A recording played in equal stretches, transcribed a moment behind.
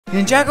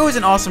Ninjago is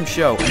an awesome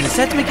show, and the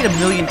sets make it a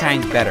million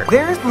times better.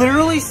 There's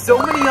literally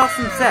so many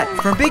awesome sets,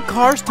 from big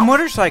cars to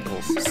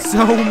motorcycles.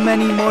 So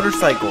many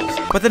motorcycles.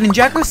 But the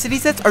Ninjago City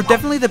sets are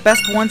definitely the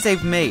best ones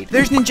they've made.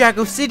 There's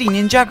Ninjago City,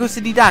 Ninjago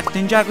City Docks,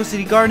 Ninjago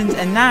City Gardens,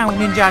 and now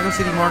Ninjago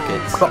City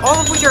Markets. But all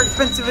of which are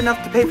expensive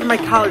enough to pay for my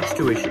college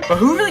tuition. But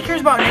who really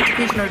cares about an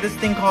education or this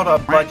thing called a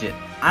budget?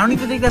 I don't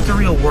even think that's a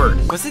real word.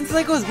 But since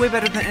Lego is way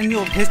better than any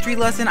old history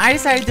lesson, I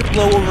decided to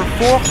blow over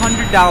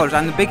 $400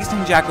 on the biggest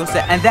Ninjago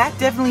set, and that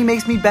definitely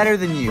makes me better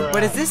than you.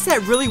 But is this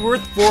set really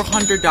worth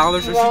 $400,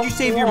 or should you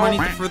save your money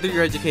to further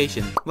your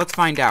education? Let's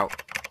find out.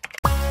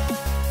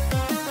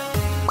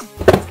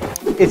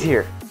 It's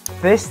here.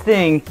 This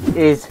thing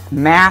is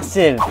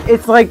massive.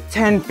 It's like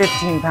 10,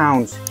 15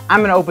 pounds.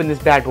 I'm gonna open this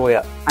bad boy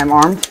up. I'm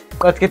armed.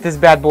 Let's get this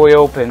bad boy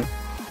open.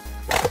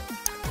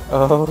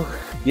 Oh,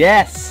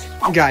 yes.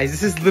 Guys,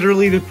 this is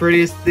literally the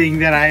prettiest thing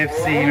that I have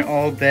seen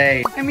all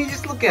day. I mean,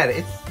 just look at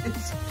it.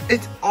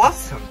 It's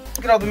awesome.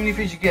 Look at all the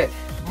minifigures you get.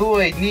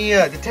 Lloyd,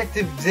 Nia,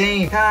 Detective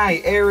Zane,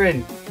 Kai,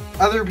 Aaron,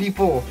 other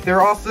people.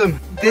 They're awesome.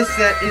 This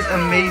set is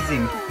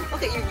amazing.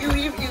 Look at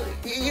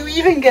you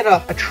even get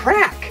a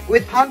track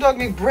with Hound Dog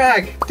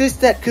McBrag. This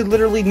set could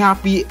literally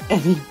not be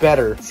any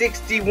better.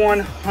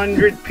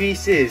 6,100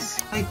 pieces.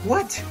 Like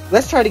what?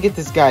 Let's try to get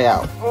this guy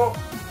out. Oh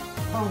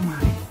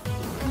my.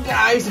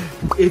 Guys,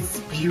 it's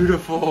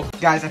beautiful.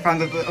 Guys, I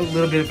found a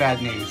little bit of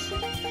bad news.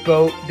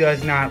 Boat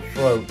does not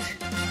float.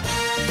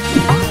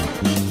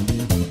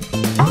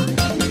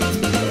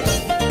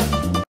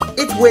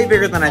 It's way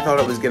bigger than I thought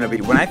it was gonna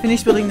be. When I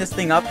finished building this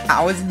thing up,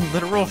 I was in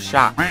literal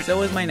shock. So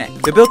was my neck.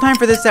 The build time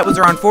for this set was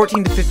around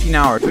 14 to 15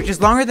 hours, which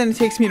is longer than it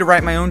takes me to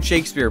write my own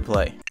Shakespeare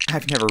play.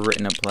 I've never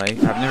written a play.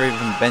 I've never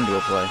even been to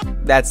a play.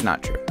 That's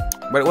not true.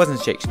 But it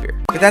wasn't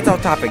Shakespeare. But that's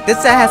off topic.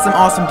 This set has some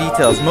awesome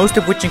details, most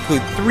of which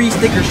include 3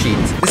 sticker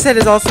sheets. The set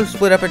is also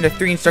split up into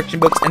 3 instruction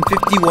books and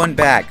 51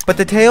 bags. But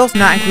the tails,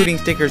 not including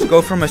stickers,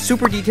 go from a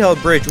super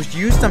detailed bridge, which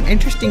used some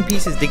interesting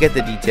pieces to get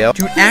the detail,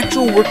 to an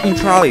actual working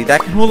trolley that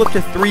can hold up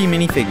to 3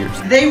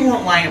 minifigures. They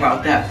weren't lying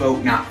about that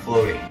boat not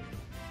floating.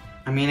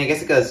 I mean, I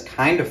guess it does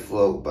kind of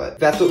float, but if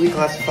that's what we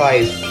classify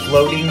as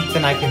floating,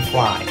 then I can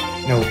fly.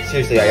 No,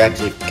 seriously, I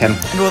actually can.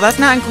 And well, that's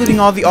not including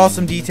all the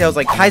awesome details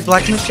like Kai's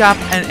blacksmith shop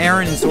and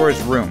Aaron and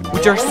Sora's room,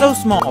 which are so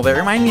small they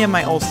remind me of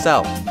my old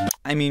self.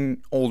 I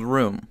mean, old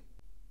room.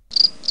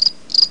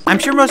 I'm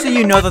sure most of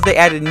you know that they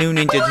added new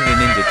ninja to the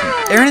ninja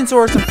team. Aaron and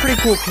Sora are some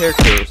pretty cool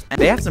characters, and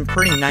they have some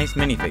pretty nice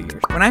minifigures.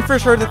 When I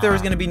first heard that there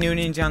was going to be new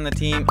ninja on the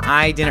team,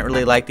 I didn't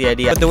really like the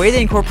idea, but the way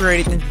they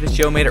incorporated it into the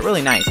show made it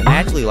really nice, and I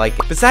actually like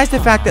it. Besides the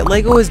fact that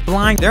Lego is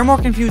blind, they're more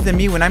confused than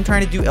me when I'm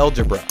trying to do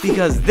algebra,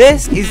 because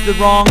this is the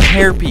wrong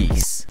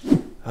hairpiece.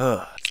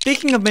 Ugh.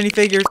 Speaking of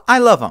minifigures, I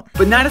love them,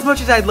 but not as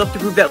much as I'd love to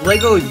prove that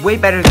Lego is way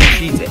better than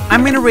Cheez-It.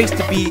 I'm in a race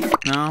to beat...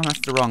 No, that's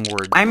the wrong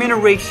word. I'm in a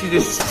race to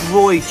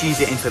destroy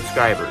Cheez-It in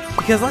subscribers.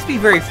 Because let's be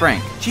very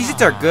frank,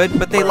 Cheez-Its are good,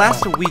 but they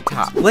last a week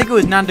top. Lego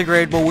is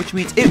non-degradable, which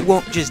means it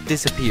won't just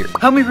disappear.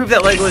 Help me prove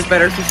that Lego is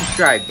better, so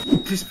subscribe.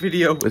 This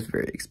video was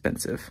very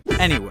expensive.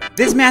 Anyway,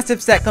 this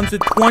massive set comes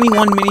with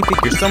 21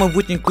 minifigures, some of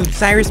which include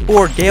Cyrus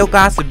Ford, Gale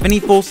Gossip,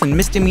 Vinnie Folsom,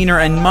 Misdemeanor,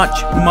 and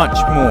much, much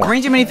more. The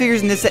range of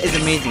minifigures in this set is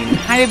amazing, the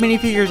kind of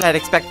minifigures I'd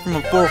expect from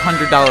a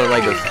 $400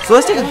 Lego set. So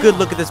let's take a good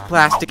look at this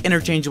plastic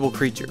interchangeable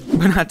creature,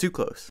 but not too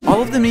close.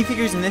 All of the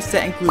minifigures in this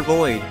set include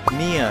Lloyd,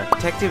 Nia,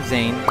 Detective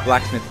Zane,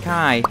 Blacksmith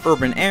Kai,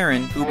 Urban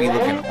Aaron, who be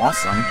looking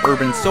awesome,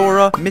 Urban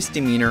Sora,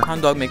 Misdemeanor,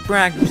 Hound Dog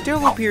McBrag, who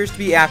still appears to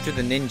be after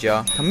the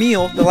ninja,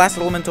 Camille, the last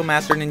elemental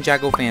master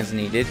Ninjago fans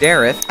needed,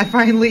 Dareth. I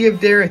finally have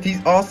Dareth,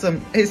 he's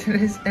awesome,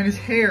 and his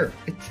hair,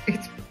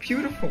 it's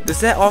beautiful. The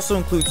set also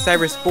includes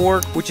Cyrus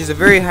Ford, which is a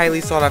very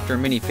highly sought after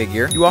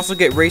minifigure. You also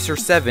get Racer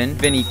 7,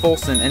 Vinnie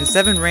Folsom, and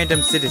 7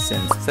 random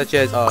citizens, such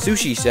as a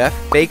sushi chef,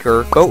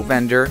 baker, boat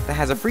vendor that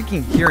has a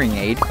freaking hearing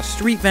aid, a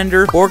street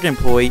vendor, org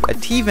employee, a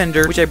tea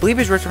vendor, which I believe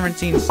is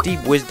referencing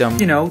Steve Wisdom.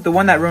 You know, the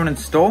one that Ronan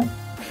stole?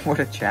 What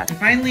a chat. And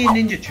finally, a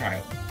ninja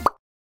child.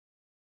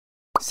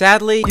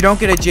 Sadly, you don't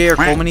get a J or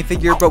Cole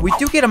minifigure, but we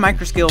do get a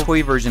microscale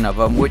toy version of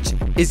them, which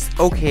is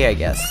okay, I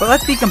guess. But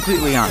let's be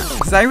completely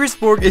honest. Cyrus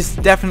Ford is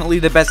definitely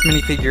the best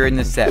minifigure in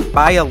this set,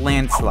 by a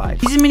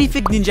landslide. He's a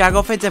minifig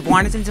Ninjago fans have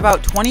wanted since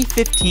about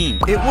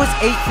 2015. It was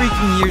 8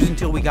 freaking years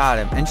until we got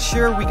him, and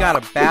sure, we got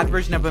a bad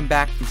version of him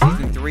back from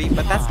season 3,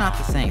 but that's not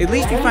the same. At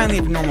least we finally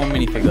have a normal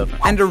minifig of him,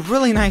 and a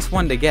really nice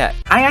one to get.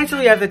 I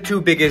actually have the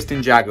 2 biggest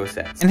Ninjago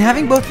sets, and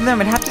having both of them,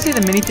 I'd have to say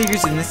the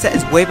minifigures in this set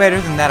is way better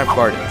than that of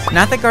Gardens.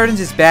 Not that Gardens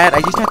is bad,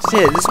 I just have to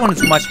say that this one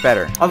is much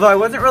better. Although I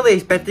wasn't really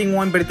expecting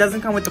one, but it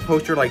doesn't come with the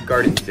poster like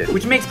Gardens did,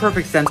 which makes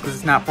perfect sense because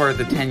it's not part of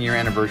the 10-year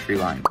anniversary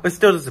line, but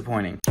still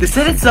disappointing. The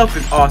set itself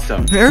is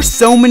awesome. There are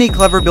so many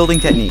clever building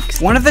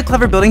techniques. One of the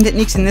clever building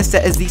techniques in this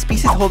set is these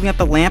pieces holding up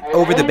the lamp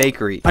over the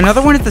bakery.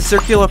 Another one is the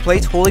circular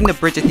plates holding the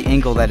bridge at the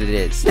angle that it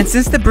is. And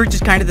since the bridge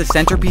is kind of the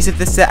centerpiece of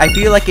this set, I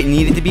feel like it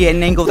needed to be at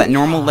an angle that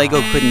normal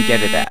Lego couldn't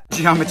get it at.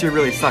 Geometry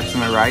really sucks,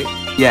 am I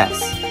right?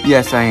 Yes.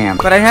 Yes, I am.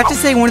 But I'd have to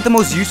say one of the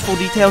most useful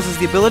details is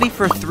the ability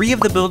for 3 of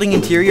the building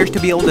interiors to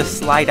be able to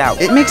slide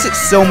out. It makes it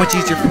so much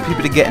easier for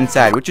people to get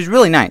inside, which is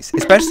really nice,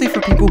 especially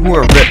for people who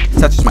are ripped,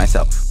 such as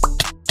myself.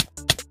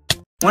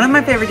 One of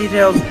my favorite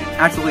details,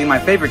 actually my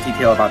favorite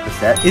detail about the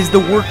set, is the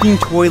working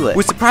toilet,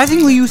 which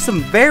surprisingly use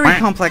some very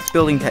complex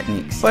building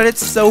techniques, but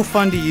it's so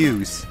fun to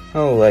use.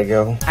 Oh,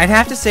 Lego. I'd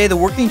have to say the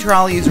working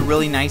trolley is a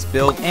really nice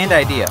build and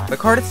idea. The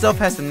cart itself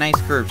has some nice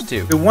curves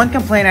too. The one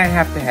complaint I'd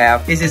have to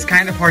have is it's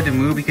kind of hard to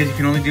move because you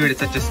can only do it at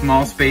such a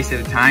small space at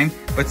a time,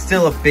 but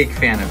still a big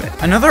fan of it.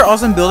 Another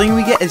awesome building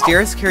we get is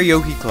Dara's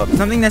Karaoke Club,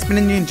 something that's been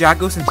in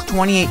Ninjago since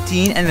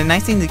 2018 and a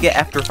nice thing to get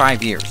after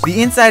 5 years. The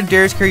inside of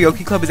Dara's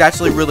Karaoke Club is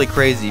actually really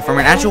crazy, from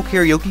an actual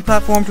karaoke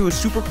platform to a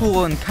super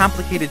cool and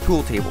complicated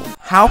pool table.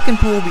 How can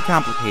pool be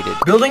complicated?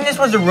 Building this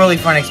was a really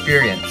fun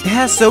experience. It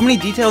has so many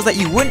details that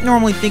you wouldn't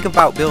normally think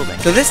about building.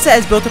 So this set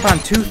is built upon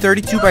 2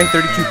 32 by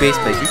 32 base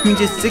plates, which means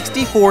it's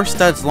 64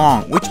 studs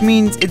long, which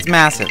means it's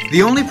massive.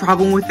 The only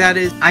problem with that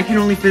is I can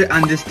only fit it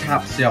on this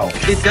top shelf.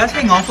 It does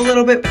hang off a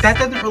little bit, but that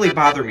doesn't really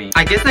bother me.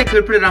 I guess I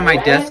could put it on my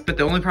desk, but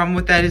the only problem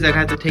with that is I'd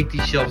have to take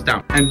these shelves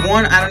down. And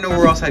 1, I don't know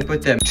where else I'd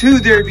put them. 2,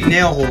 there'd be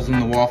nail holes in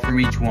the wall from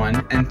each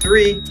one. And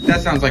 3,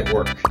 that sounds like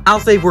work. I'll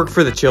save work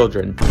for the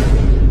children.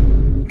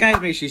 Guys,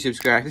 make sure you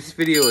subscribe. This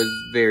video is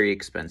very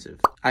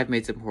expensive. I've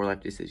made some poor life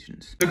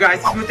decisions. So guys,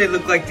 this is what they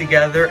look like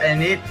together,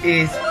 and it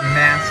is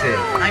massive.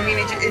 I mean,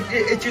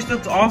 it just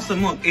looks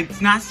awesome. Look, it's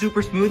not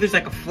super smooth. There's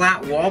like a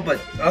flat wall, but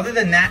other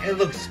than that, it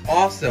looks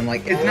awesome.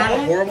 Like, it's not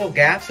a horrible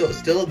gap, so it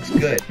still looks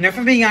good. Now, if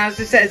I'm being honest,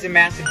 this set is a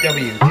massive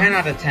W. 10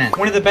 out of 10.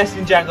 One of the best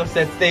Ninjago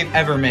sets they've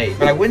ever made,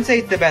 but I wouldn't say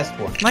it's the best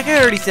one. Like I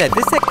already said,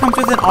 this set comes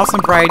with an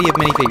awesome variety of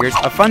minifigures,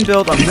 a fun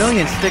build, a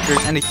million stickers,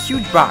 and a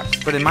huge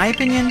box. But in my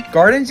opinion,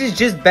 Gardens is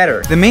just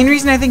better. The main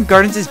reason I think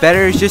Gardens is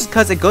better is just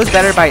because it goes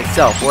better by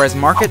itself, whereas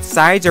Market's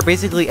sides are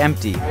basically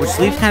empty, which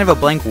leaves kind of a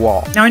blank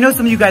wall. Now I know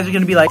some of you guys are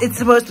gonna be like, it's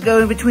supposed to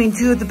go in between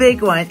 2 of the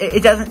big ones.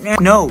 It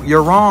doesn't. No,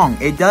 you're wrong.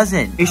 It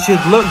doesn't. It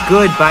should look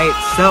good by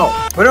itself.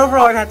 But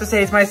overall, I'd have to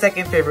say it's my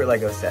second favorite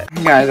Lego set.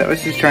 Guys, I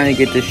was just trying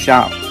to get this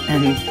shop,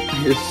 and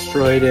I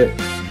destroyed it.